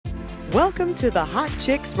Welcome to the Hot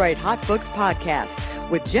Chicks Write Hot Books podcast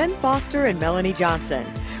with Jen Foster and Melanie Johnson,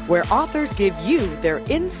 where authors give you their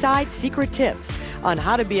inside secret tips on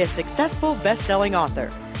how to be a successful best-selling author.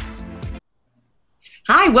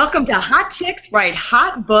 Hi, welcome to Hot Chicks Write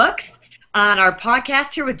Hot Books on our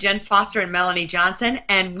podcast here with Jen Foster and Melanie Johnson,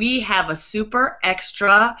 and we have a super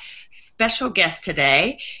extra special guest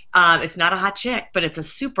today. It's not a hot chick, but it's a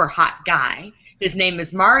super hot guy. His name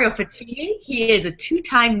is Mario Fachini. He is a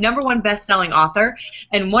two-time #1 best-selling author,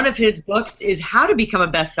 and one of his books is How to Become a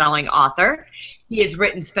Best-Selling Author. He has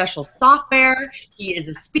written special software, he is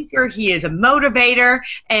a speaker, he is a motivator,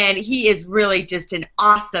 and he is really just an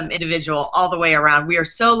awesome individual all the way around. We are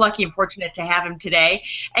so lucky and fortunate to have him today,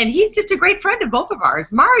 and he's just a great friend of both of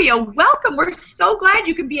ours. Mario, welcome. We're so glad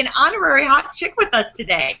you can be an honorary hot chick with us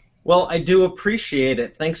today. Well, I do appreciate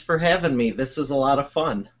it. Thanks for having me. This is a lot of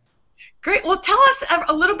fun. Great. Well, tell us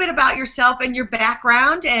a little bit about yourself and your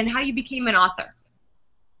background and how you became an author.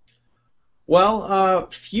 Well, a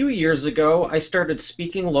few years ago, I started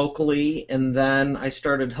speaking locally, and then I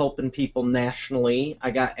started helping people nationally.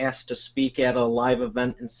 I got asked to speak at a live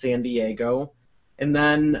event in San Diego, and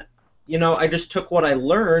then, I just took what I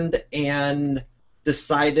learned and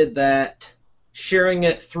decided that sharing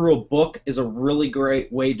it through a book is a really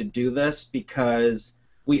great way to do this, because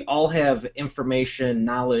we all have information,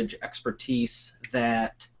 knowledge, expertise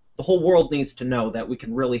that the whole world needs to know that we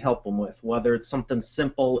can really help them with, whether it's something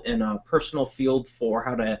simple in a personal field for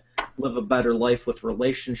how to live a better life with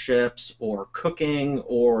relationships or cooking,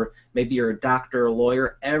 or maybe you're a doctor or a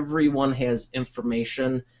lawyer. Everyone has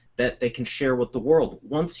information that they can share with the world.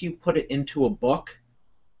 Once you put it into a book,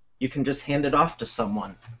 you can just hand it off to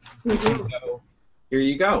someone. Mm-hmm. Here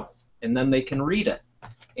you go, and then they can read it.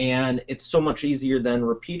 And it's so much easier than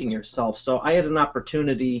repeating yourself. So I had an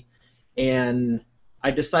opportunity, and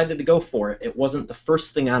I decided to go for it. It wasn't the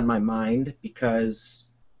first thing on my mind, because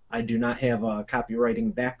I do not have a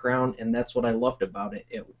copywriting background, and that's what I loved about it.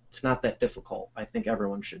 It's not that difficult. I think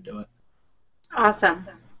everyone should do it. Awesome.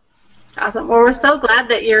 Awesome. Well, we're so glad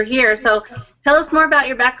that you're here. So tell us more about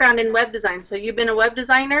your background in web design. So you've been a web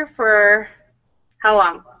designer for how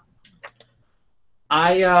long?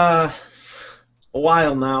 A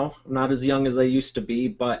while now. I'm not as young as I used to be,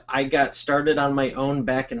 but I got started on my own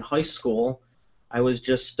back in high school. I was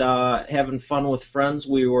just having fun with friends.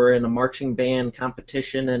 We were in a marching band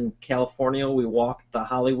competition in California. We walked the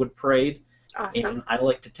Hollywood Parade. Awesome. And I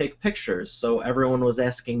like to take pictures, so everyone was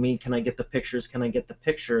asking me, can I get the pictures, can I get the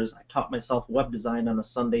pictures? I taught myself web design on a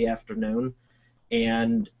Sunday afternoon,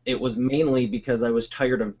 and it was mainly because I was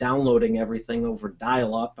tired of downloading everything over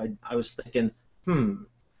dial-up. I was thinking,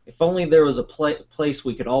 if only there was a place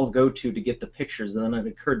we could all go to get the pictures, and then it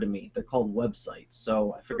occurred to me, they're called websites,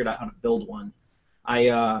 so I figured out how to build one.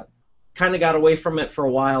 I kind of got away from it for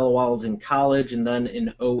a while I was in college, and then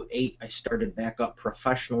in '08 I started back up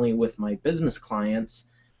professionally with my business clients,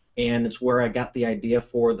 and it's where I got the idea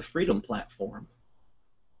for the Freedom Platform.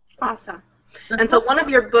 Awesome. And so one of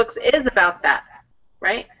your books is about that,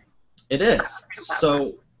 right? It is.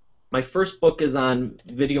 So my first book is on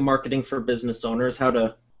video marketing for business owners, how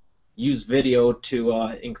to use video to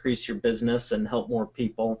increase your business and help more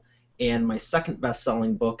people. And my second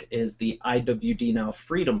best-selling book is the IWD Now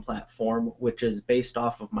Freedom Platform, which is based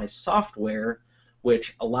off of my software,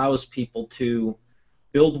 which allows people to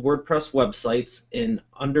build WordPress websites in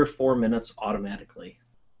under 4 minutes automatically.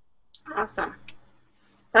 Awesome.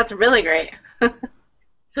 That's really great.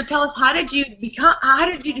 So tell us, how did you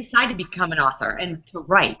decide to become an author and to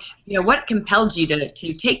write? What compelled you to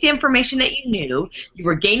take the information that you knew, you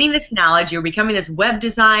were gaining this knowledge, you were becoming this web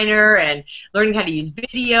designer and learning how to use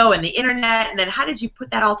video and the internet, and then how did you put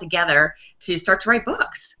that all together to start to write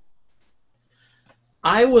books?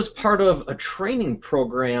 I was part of a training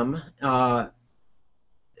program. That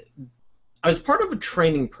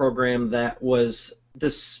was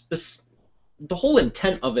the whole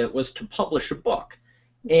intent of it was to publish a book.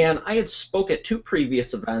 And I had spoke at 2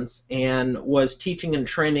 previous events and was teaching and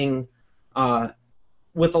training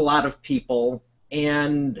with a lot of people,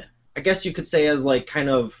 and I guess you could say as like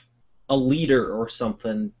kind of a leader or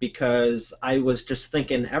something, because I was just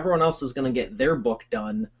thinking everyone else is going to get their book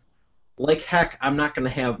done. Like heck, I'm not going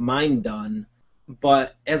to have mine done.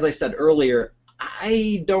 But as I said earlier,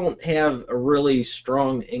 I don't have a really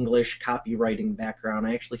strong English copywriting background.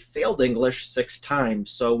 I actually failed English 6 times,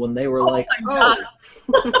 so when they were let's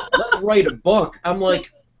write a book, I'm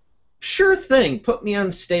like, sure thing, put me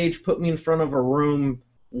on stage, put me in front of a room,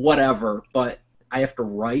 whatever, but I have to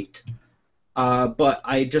write. But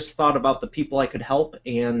I just thought about the people I could help,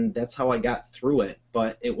 and that's how I got through it.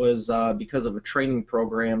 But it was because of a training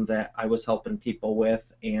program that I was helping people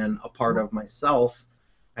with, and a part of myself.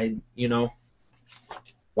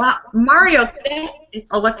 Wow, Mario,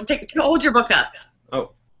 hold your book up.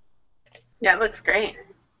 Oh. Yeah, it looks great.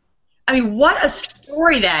 I mean, what a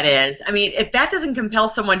story that is. I mean, if that doesn't compel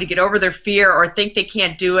someone to get over their fear or think they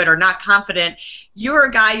can't do it or not confident, you're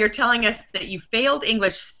a guy, you're telling us that you failed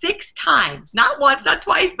English 6 times, not once, not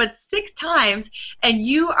twice, but 6 times, and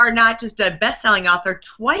you are not just a best-selling author,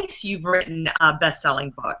 twice you've written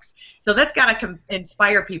best-selling books. So that's got to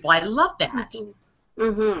inspire people. I love that.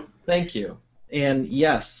 Mm-hmm. Thank you. And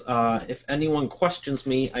yes, if anyone questions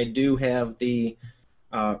me, I do have the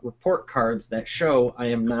report cards that show I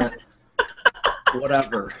am not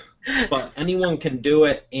whatever. But anyone can do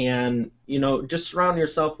it, and just surround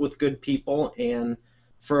yourself with good people. And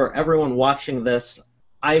for everyone watching this,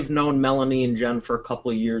 I've known Melanie and Jen for a couple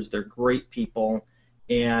of years. They're great people,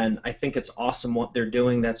 and I think it's awesome what they're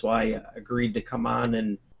doing. That's why I agreed to come on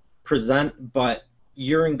and present. But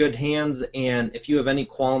you're in good hands, and if you have any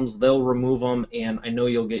qualms, they'll remove them, and I know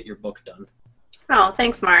you'll get your book done. Oh,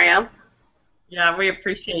 thanks, Mario. Yeah, we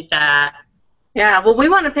appreciate that. Yeah, well, we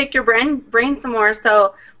want to pick your brain some more,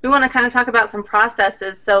 so we want to kind of talk about some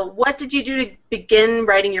processes. So what did you do to begin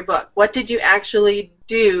writing your book? What did you actually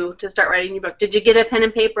do to start writing your book? Did you get a pen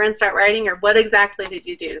and paper and start writing, or what exactly did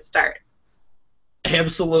you do to start?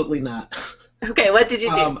 Absolutely not. Okay, what did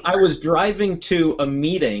you do? I was driving to a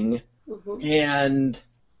meeting, Mm-hmm. and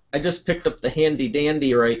I just picked up the handy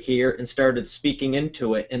dandy right here and started speaking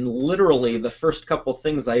into it. And literally the first couple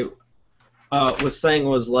things I was saying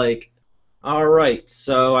was like, all right,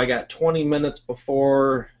 so I got 20 minutes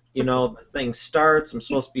before the thing starts. I'm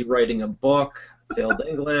supposed to be writing a book. Failed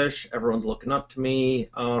English. Everyone's looking up to me.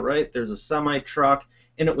 All right, there's a semi-truck.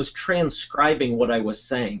 And it was transcribing what I was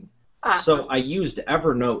saying. So I used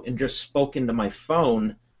Evernote and just spoke into my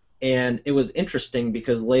phone. And it was interesting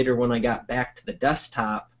because later when I got back to the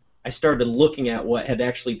desktop, I started looking at what had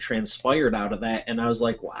actually transpired out of that, and I was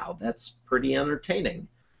like, wow, that's pretty entertaining.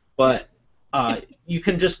 But you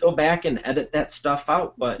can just go back and edit that stuff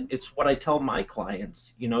out, but it's what I tell my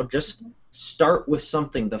clients, just start with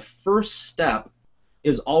something. The first step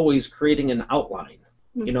is always creating an outline,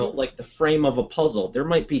 like the frame of a puzzle. There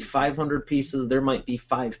might be 500 pieces, there might be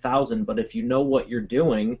 5,000, but if you know what you're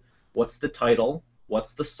doing, what's the title,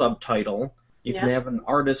 what's the subtitle, you can have an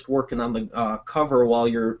artist working on the cover while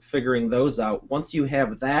you're figuring those out. Once you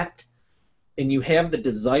have that, and you have the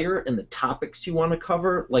desire and the topics you want to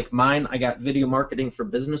cover, like mine, I got video marketing for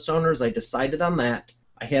business owners. I decided on that.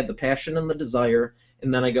 I had the passion and the desire,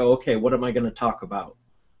 and then I go, okay, what am I going to talk about?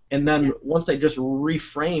 And then once I just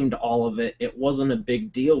reframed all of it, it wasn't a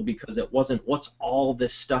big deal because it wasn't what's all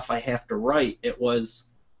this stuff I have to write. It was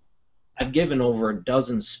I've given over a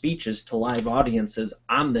dozen speeches to live audiences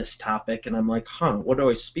on this topic, and I'm like, what do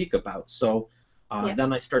I speak about? So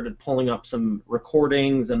then I started pulling up some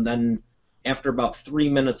recordings, and then after about 3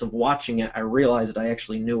 minutes of watching it, I realized I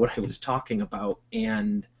actually knew what I was talking about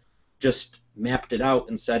and just mapped it out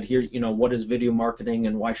and said, here, what is video marketing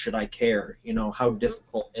and why should I care? How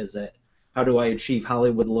difficult is it? How do I achieve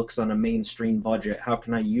Hollywood looks on a mainstream budget? How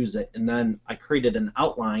can I use it? And then I created an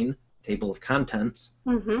outline, table of contents,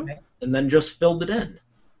 and then just filled it in.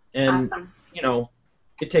 And, awesome.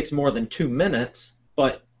 It takes more than 2 minutes,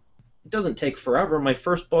 but it doesn't take forever. My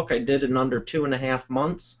first book I did in under 2.5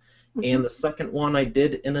 months. And the second one I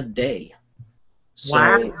did in a day. So,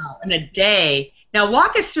 wow, in a day. Now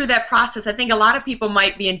walk us through that process. I think a lot of people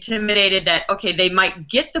might be intimidated that, okay, they might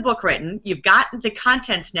get the book written, you've got the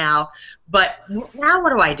contents now, but now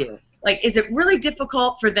what do I do? Like, is it really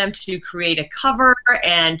difficult for them to create a cover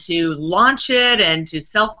and to launch it and to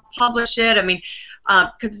self-publish it? I mean,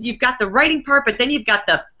 because you've got the writing part, but then you've got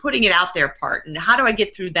the putting it out there part. And how do I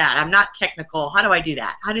get through that? I'm not technical. How do I do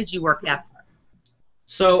that? How did you work that part?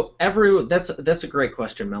 So that's a great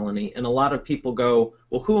question, Melanie. And a lot of people go,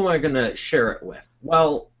 well, who am I going to share it with?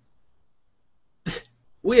 Well,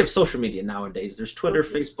 we have social media nowadays. There's Twitter,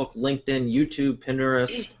 Facebook, LinkedIn, YouTube,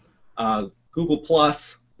 Pinterest, Google+.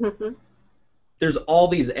 There's all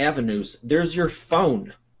these avenues. There's your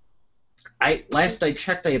phone. Last I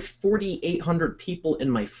checked, I had 4,800 people in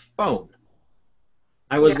my phone.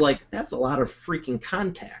 I was like, that's a lot of freaking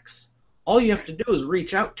contacts. All you have to do is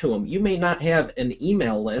reach out to them. You may not have an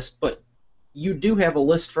email list, but you do have a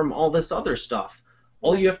list from all this other stuff.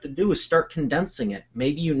 All you have to do is start condensing it.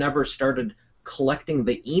 Maybe you never started collecting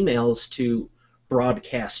the emails to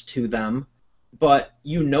broadcast to them, but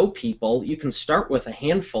you know people. You can start with a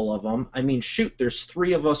handful of them. I mean, shoot, there's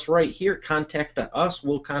 3 of us right here. Contact us.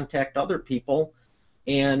 We'll contact other people,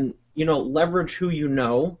 and leverage who you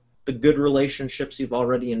know, the good relationships you've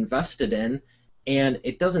already invested in, and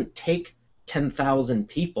it doesn't take 10,000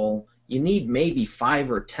 people. You need maybe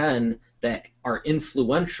 5 or 10 that are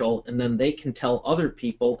influential, and then they can tell other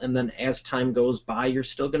people, and then as time goes by, you're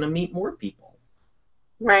still going to meet more people.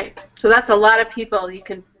 Right. So that's a lot of people you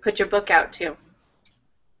can put your book out to.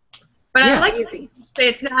 But Yeah. I like to say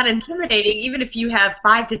it's not intimidating. Even if you have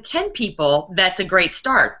 5 to 10 people, that's a great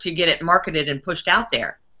start to get it marketed and pushed out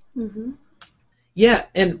there. Mm-hmm. Yeah,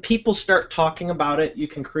 and people start talking about it. You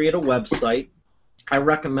can create a website. I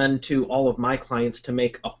recommend to all of my clients to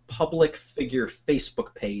make a public figure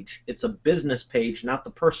Facebook page. It's a business page, not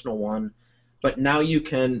the personal one, but now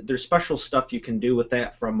there's special stuff you can do with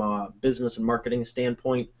that from a business and marketing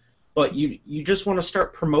standpoint, but you just want to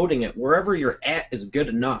start promoting it. Wherever you're at is good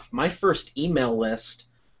enough. My first email list,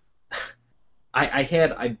 I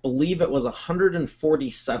had, I believe it was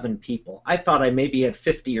 147 people. I thought I maybe had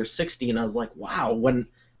 50 or 60, and I was like, wow. When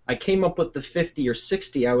I came up with the 50 or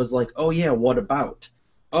 60, I was like, oh yeah, what about?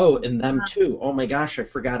 Oh, and them too. Oh my gosh, I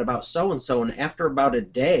forgot about so-and-so. And after about a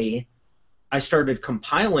day, I started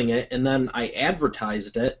compiling it, and then I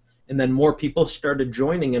advertised it, and then more people started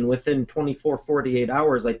joining, and within 24, 48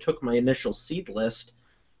 hours, I took my initial seed list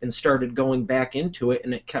and started going back into it,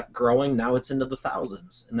 and it kept growing. Now it's into the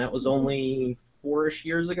thousands, and that was only 4-ish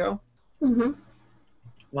years ago. Mm-hmm.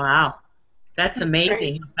 Wow. That's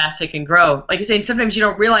amazing how fast it can grow. Like you're saying, sometimes you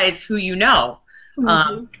don't realize who you know.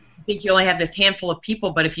 Mm-hmm. I think you only have this handful of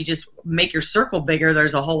people, but if you just make your circle bigger,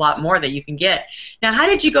 there's a whole lot more that you can get. Now, how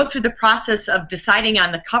did you go through the process of deciding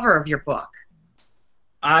on the cover of your book?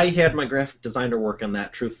 I had my graphic designer work on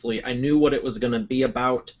that, truthfully. I knew what it was going to be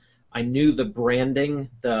about. I knew the branding,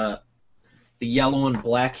 the yellow and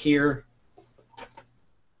black here.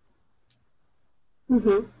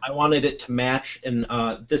 Mm-hmm. I wanted it to match, and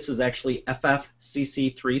this is actually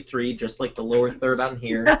FFCC33, just like the lower third on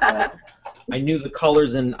here. I knew the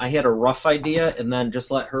colors, and I had a rough idea, and then just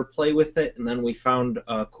let her play with it, and then we found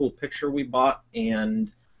a cool picture we bought,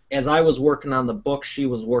 and as I was working on the book, she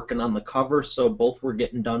was working on the cover, so both were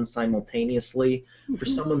getting done simultaneously. Mm-hmm. For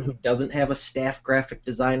someone who doesn't have a staff graphic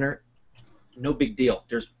designer, no big deal.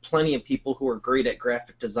 There's plenty of people who are great at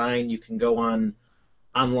graphic design. You can go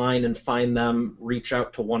online and find them, reach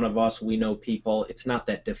out to one of us. We know people. It's not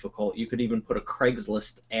that difficult. You could even put a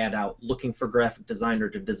Craigslist ad out looking for graphic designer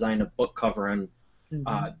to design a book cover, and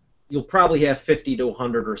you'll probably have 50 to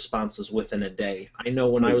 100 responses within a day. I know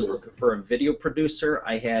when I was looking for a video producer,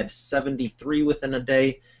 I had 73 within a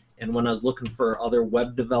day, and when I was looking for other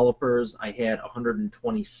web developers, I had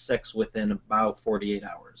 126 within about 48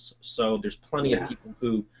 hours. So there's plenty of people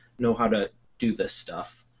who know how to do this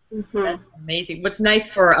stuff. Mm-hmm. That's amazing. What's nice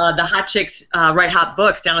for the Hot Chicks Write Hot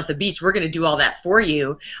Books down at the beach, we're going to do all that for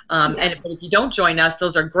you. But if you don't join us,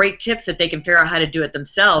 those are great tips that they can figure out how to do it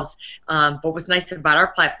themselves. But what's nice about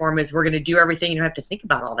our platform is we're going to do everything. You don't have to think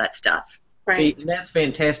about all that stuff. Right. See, that's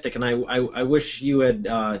fantastic, and I wish you had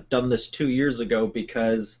done this 2 years ago,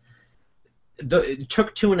 because it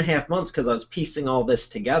took 2.5 months because I was piecing all this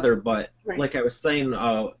together. But like I was saying,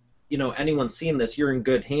 anyone seeing this, you're in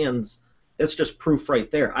good hands. That's just proof right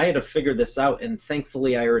there. I had to figure this out, and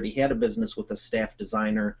thankfully I already had a business with a staff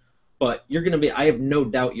designer. But I have no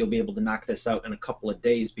doubt you'll be able to knock this out in a couple of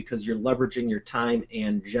days, because you're leveraging your time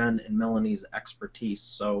and Jen and Melanie's expertise.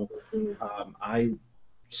 So I'm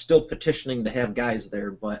still petitioning to have guys there,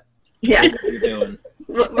 but what you're doing.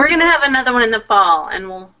 We're going to have another one in the fall,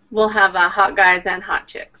 and we'll have hot guys and hot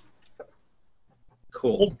chicks.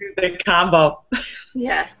 Cool. We'll do the combo.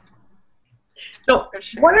 Yes. So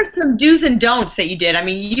what are some do's and don'ts that you did? I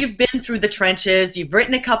mean, you've been through the trenches. You've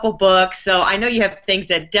written a couple books. So I know you have things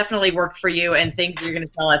that definitely worked for you and things you're going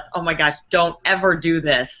to tell us, oh, my gosh, don't ever do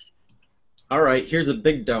this. All right, here's a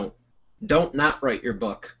big don't. Don't not write your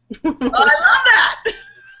book. Oh, I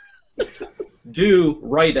love that. Do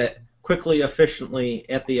write it quickly, efficiently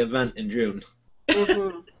at the event in June.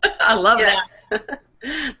 Mm-hmm. I love that.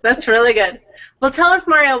 That's really good. Well, tell us,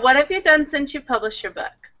 Mario, what have you done since you published your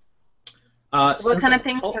book? What kind of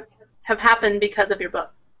things have happened because of your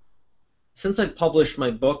book? Since I published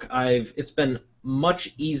my book, it's been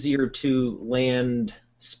much easier to land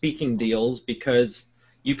speaking deals, because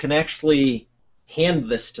you can actually hand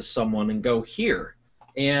this to someone and go, here.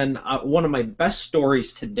 And one of my best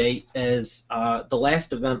stories to date is the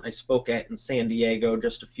last event I spoke at in San Diego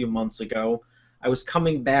just a few months ago. I was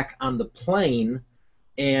coming back on the plane,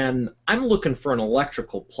 and I'm looking for an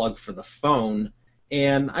electrical plug for the phone.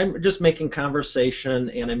 And I'm just making conversation,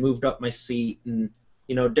 and I moved up my seat and,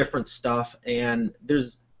 different stuff. And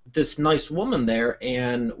there's this nice woman there,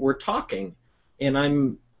 and we're talking.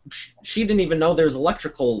 And she didn't even know there's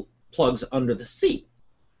electrical plugs under the seat.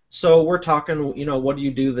 So we're talking, what do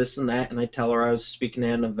you do, this and that. And I tell her I was speaking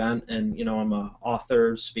at an event, and, I'm an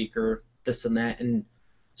author, speaker, this and that. And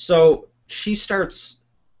so she starts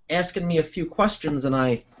asking me a few questions, and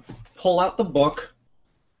I pull out the book,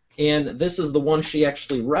 and this is the one she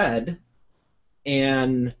actually read.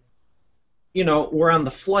 And, we're on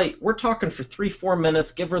the flight. We're talking for 3-4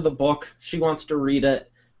 minutes, give her the book. She wants to read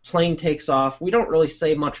it. Plane takes off. We don't really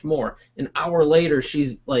say much more. An hour later,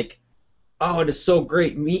 she's like, oh, it is so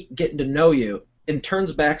great getting to know you. And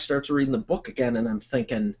turns back, starts reading the book again, and I'm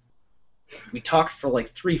thinking, we talked for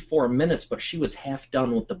like 3-4 minutes, but she was half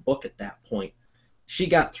done with the book at that point. She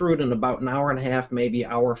got through it in about an hour and a half, maybe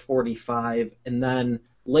hour 45, and then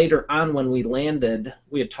later on when we landed,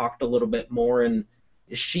 we had talked a little bit more, and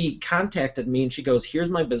she contacted me, and she goes, here's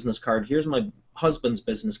my business card, here's my husband's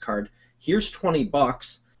business card, here's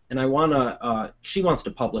 $20, and she wants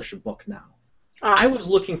to publish a book now. I was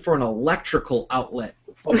looking for an electrical outlet,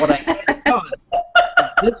 but what I had done,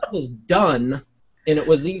 this was done, and it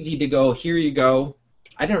was easy to go, here you go.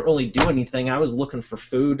 I didn't really do anything. I was looking for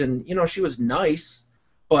food, and, she was nice,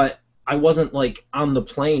 but I wasn't, like, on the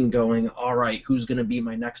plane going, all right, who's going to be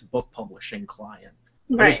my next book publishing client?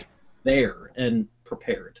 Right. I was there and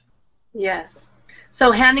prepared. Yes.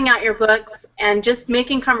 So handing out your books and just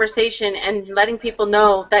making conversation and letting people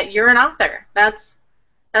know that you're an author. That's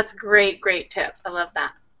great tip. I love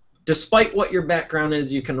that. Despite what your background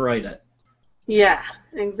is, you can write it. Yeah,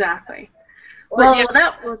 exactly. Well,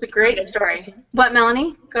 that was a great story. What,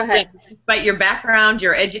 Melanie? Go ahead. Yeah, but your background,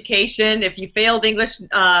 your education, if you failed English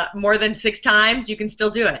more than 6 times, you can still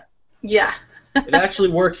do it. Yeah. It actually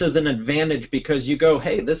works as an advantage because you go,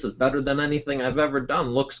 hey, this is better than anything I've ever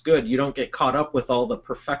done. Looks good. You don't get caught up with all the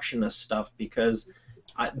perfectionist stuff because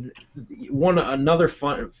another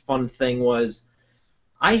fun thing was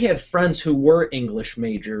I had friends who were English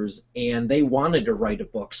majors, and they wanted to write a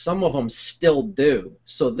book. Some of them still do.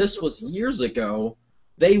 So this was years ago.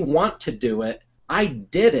 They want to do it. I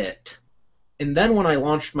did it. And then when I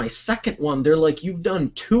launched my second one, they're like, you've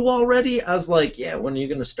done 2 already? I was like, yeah, when are you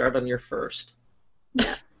going to start on your first?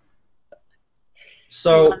 Yeah.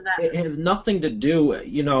 So it has nothing to do,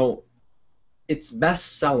 it's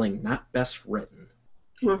best-selling, not best-written.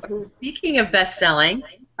 Mm-hmm. Speaking of best-selling,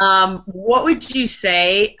 what would you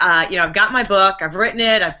say, I've got my book, I've written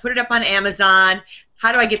it, I've put it up on Amazon.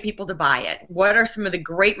 How do I get people to buy it? What are some of the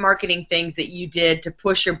great marketing things that you did to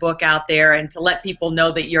push your book out there and to let people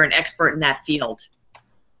know that you're an expert in that field?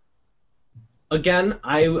 Again,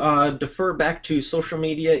 I defer back to social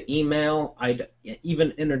media, email. I'd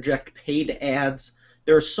even interject paid ads.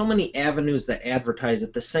 There are so many avenues that advertise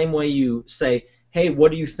it. The same way you say, hey, what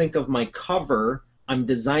do you think of my cover I'm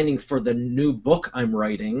designing for the new book I'm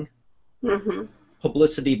writing? Mm-hmm.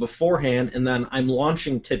 Publicity beforehand, and then I'm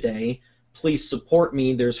launching today. Please support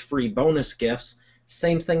me. There's free bonus gifts.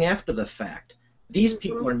 Same thing after the fact. These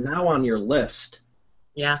people are now on your list.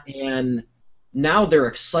 Yeah. And now they're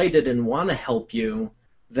excited and want to help you,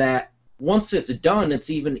 that once it's done, it's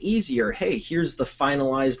even easier. Hey, here's the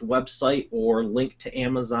finalized website or link to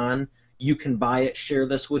Amazon. You can buy it, share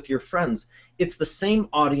this with your friends. It's the same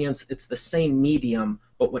audience, it's the same medium,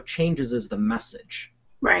 but what changes is the message.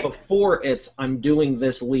 Right. Before it's, I'm doing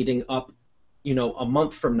this leading up, a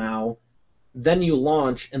month from now, then you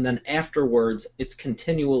launch, and then afterwards, it's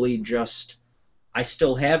continually just, I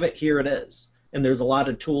still have it, here it is. And there's a lot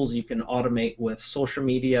of tools you can automate with social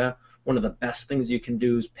media. One of the best things you can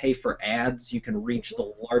do is pay for ads. You can reach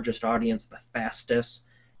the largest audience the fastest.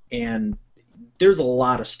 And there's a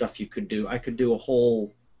lot of stuff you could do. I could do a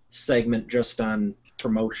whole segment just on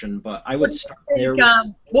promotion, but I would start there.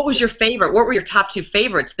 What was your favorite? What were your top 2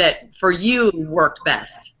 favorites that for you worked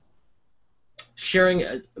best?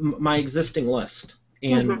 Sharing my existing list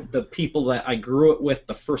and the people that I grew it with,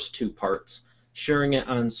 the first 2 parts. Sharing it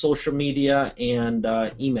on social media and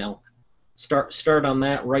email. Start on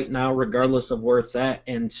that right now, regardless of where it's at,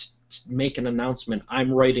 and make an announcement.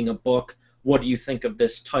 I'm writing a book. What do you think of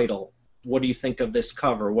this title? What do you think of this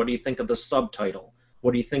cover? What do you think of the subtitle?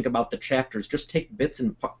 What do you think about the chapters? Just take bits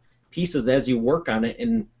and pieces as you work on it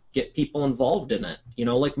and get people involved in it.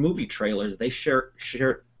 Like movie trailers. They share.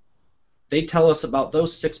 They tell us about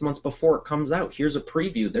those 6 months before it comes out. Here's a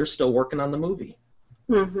preview. They're still working on the movie.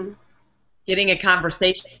 Mm-hmm. Getting a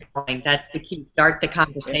conversation going, that's the key. Start the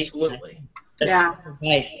conversation. Absolutely. That's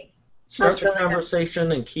nice. Start the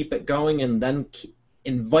conversation and keep it going, and then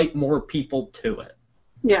invite more people to it.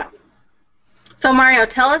 Yeah. So Mario,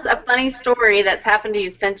 tell us a funny story that's happened to you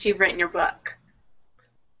since you've written your book.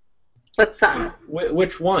 What's some?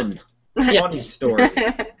 Which one? Funny story.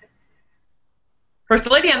 First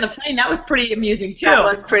Lady on the Plane, that was pretty amusing too. That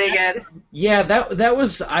was pretty good. Yeah, that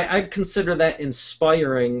was, I'd consider that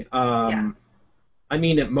inspiring. Yeah. I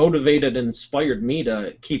mean, it motivated and inspired me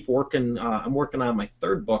to keep working. I'm working on my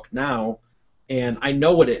third book now, and I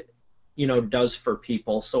know what it, does for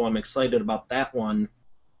people, so I'm excited about that one.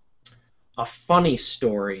 A funny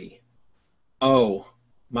story. Oh,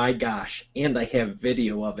 my gosh. And I have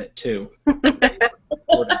video of it, too.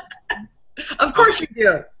 Of course you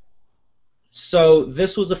do. So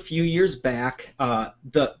this was a few years back.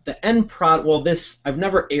 The end product, well, I've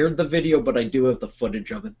never aired the video, but I do have the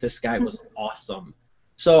footage of it. This guy was awesome.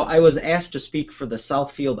 So I was asked to speak for the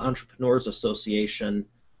Southfield Entrepreneurs Association,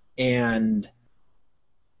 and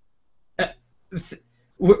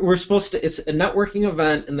we're supposed to, it's a networking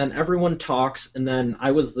event, and then everyone talks, and then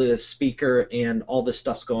I was the speaker, and all this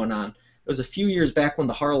stuff's going on. It was a few years back when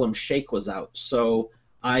the Harlem Shake was out, so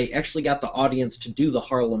I actually got the audience to do the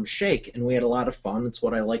Harlem Shake, and we had a lot of fun. It's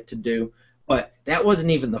what I like to do. But that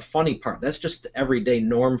wasn't even the funny part. That's just the everyday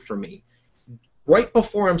norm for me. Right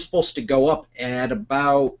before I'm supposed to go up at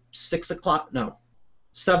about 7 o'clock.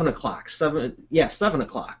 7 o'clock. 7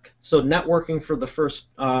 o'clock. So networking for the first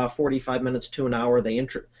 45 minutes to an hour.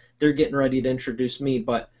 They're getting ready to introduce me.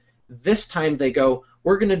 But this time they go,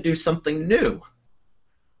 we're going to do something new.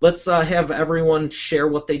 Let's have everyone share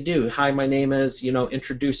what they do. Hi, my name is,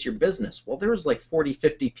 introduce your business. Well, there was like 40,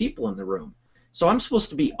 50 people in the room. So I'm supposed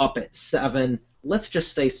to be up at 7, let's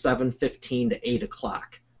just say 7:15 to 8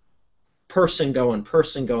 o'clock. Person going,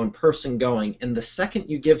 person going, person going. And the second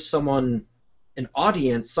you give someone an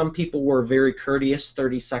audience, some people were very courteous,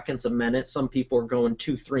 30 seconds, a minute. Some people were going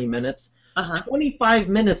 2-3 minutes. 25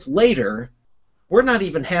 minutes later, we're not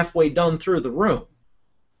even halfway done through the room.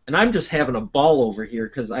 And I'm just having a ball over here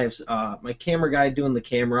because I have my camera guy doing the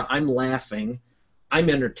camera. I'm laughing. I'm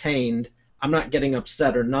entertained. I'm not getting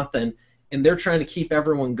upset or nothing. And they're trying to keep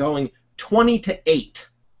everyone going. 20 to 8.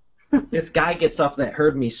 This guy gets up that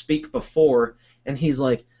heard me speak before, and he's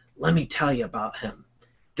like, let me tell you about him.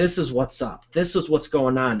 This is what's up. This is what's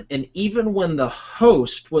going on. And even when the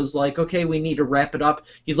host was like, okay, we need to wrap it up,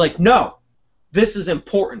 he's like, no, this is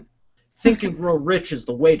important. Think and Grow Rich is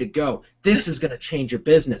the way to go. This is going to change your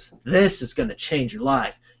business. This is going to change your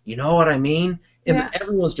life. You know what I mean? And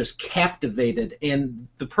everyone's just captivated. And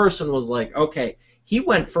the person was like, okay. He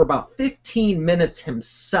went for about 15 minutes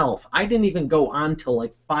himself. I didn't even go on till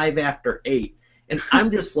like 5 after 8. And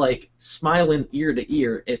I'm just like smiling ear to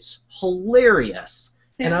ear. It's hilarious.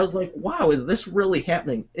 Yeah. And I was like, wow, is this really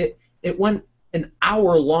happening? It went an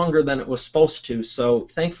hour longer than it was supposed to. So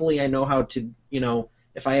thankfully I know how to,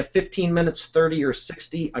 if I have 15 minutes, 30 or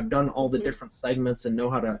 60, I've done all the different segments and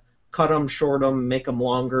know how to cut them, short them, make them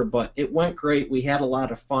longer. But it went great. We had a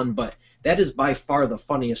lot of fun. But that is by far the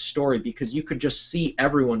funniest story because you could just see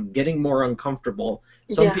everyone getting more uncomfortable.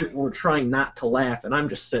 Some people were trying not to laugh, and I'm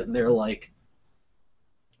just sitting there like,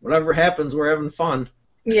 whatever happens, we're having fun.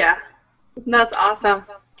 Yeah, that's awesome.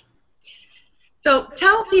 So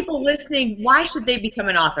tell people listening, why should they become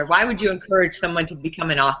an author? Why would you encourage someone to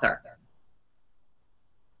become an author?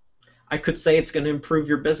 I could say it's going to improve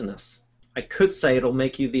your business. I could say it'll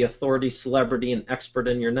make you the authority, celebrity, and expert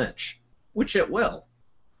in your niche, which it will.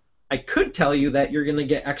 I could tell you that you're going to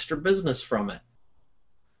get extra business from it.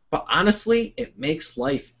 But honestly, it makes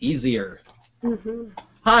life easier.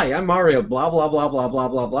 Hi, I'm Mario, blah, blah, blah, blah, blah,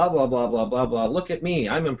 blah, blah, blah, blah, blah, blah, blah. Look at me,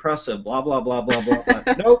 I'm impressive, blah, blah, blah, blah, blah,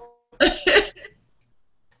 blah. Nope.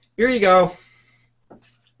 Here you go.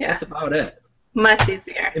 Yeah. That's about it. Much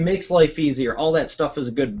easier. It makes life easier. All that stuff is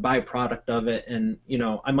a good byproduct of it, and,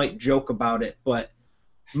 I might joke about it, but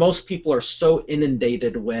most people are so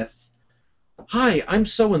inundated with, hi, I'm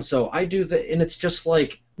so-and-so, I do the, and it's just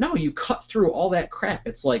like, no, you cut through all that crap.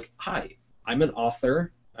 It's like, hi, I'm an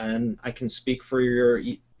author, and I can speak for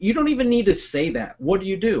you don't even need to say that. What do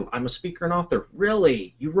you do? I'm a speaker and author.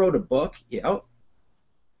 Really? You wrote a book? Yeah.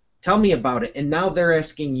 Tell me about it. And now they're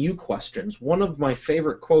asking you questions. One of my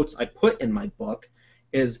favorite quotes I put in my book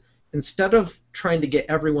is, instead of trying to get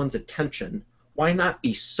everyone's attention, why not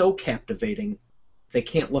be so captivating they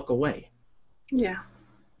can't look away? Yeah.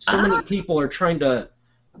 So many people are trying to,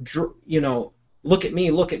 look at me,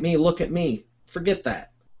 look at me, look at me. Forget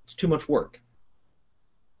that. It's too much work.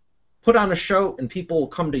 Put on a show and people will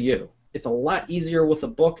come to you. It's a lot easier with a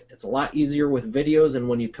book. It's a lot easier with videos, and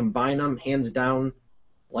when you combine them, hands down,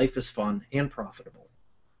 life is fun and profitable.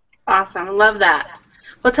 Awesome. Love that.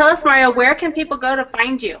 Well, tell us, Mario, where can people go to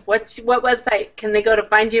find you? What website can they go to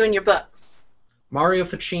find you and your books?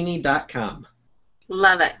 MarioFachini.com.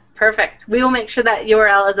 Love it. Perfect. We will make sure that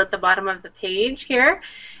URL is at the bottom of the page here.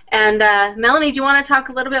 And Melanie, do you want to talk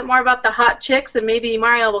a little bit more about the Hot Chicks, and maybe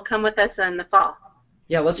Mario will come with us in the fall?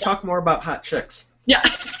 Yeah, let's talk more about Hot Chicks. Yeah.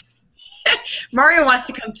 Mario wants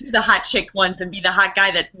to come to the hot chick ones and be the hot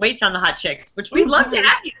guy that waits on the hot chicks, which we'd love to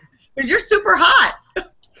have you because you're super hot.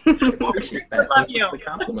 Appreciate that. Love Thank you for the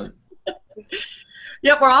compliment.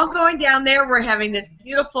 Yep, we're all going down there. We're having this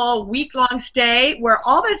beautiful week-long stay where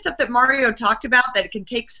all that stuff that Mario talked about that it can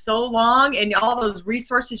take so long and all those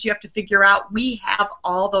resources you have to figure out, we have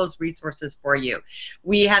all those resources for you.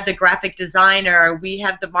 We have the graphic designer. We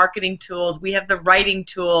have the marketing tools. We have the writing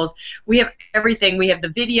tools. We have everything. We have the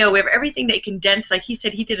video. We have everything that condense. Like he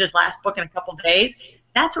said, he did his last book in a couple days.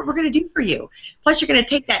 That's what we're going to do for you. Plus, you're going to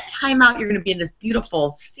take that time out. You're going to be in this beautiful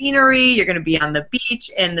scenery. You're going to be on the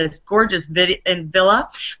beach in this gorgeous villa.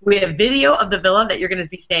 We have video of the villa that you're going to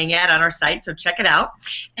be staying at on our site, so check it out.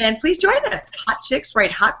 And please join us. Hot Chicks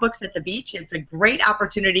Write Hot Books at the Beach. It's a great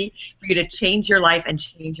opportunity for you to change your life and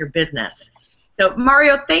change your business. So,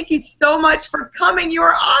 Mario, thank you so much for coming. You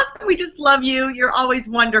are awesome. We just love you. You're always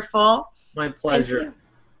wonderful. My pleasure.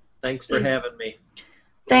 Thanks for having me.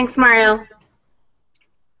 Thanks, Mario.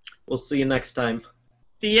 We'll see you next time.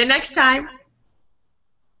 See you next time.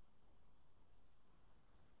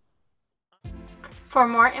 For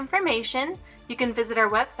more information, you can visit our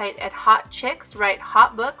website at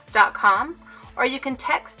hotchickswritehotbooks.com, or you can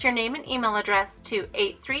text your name and email address to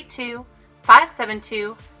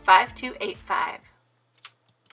 832-572-5285.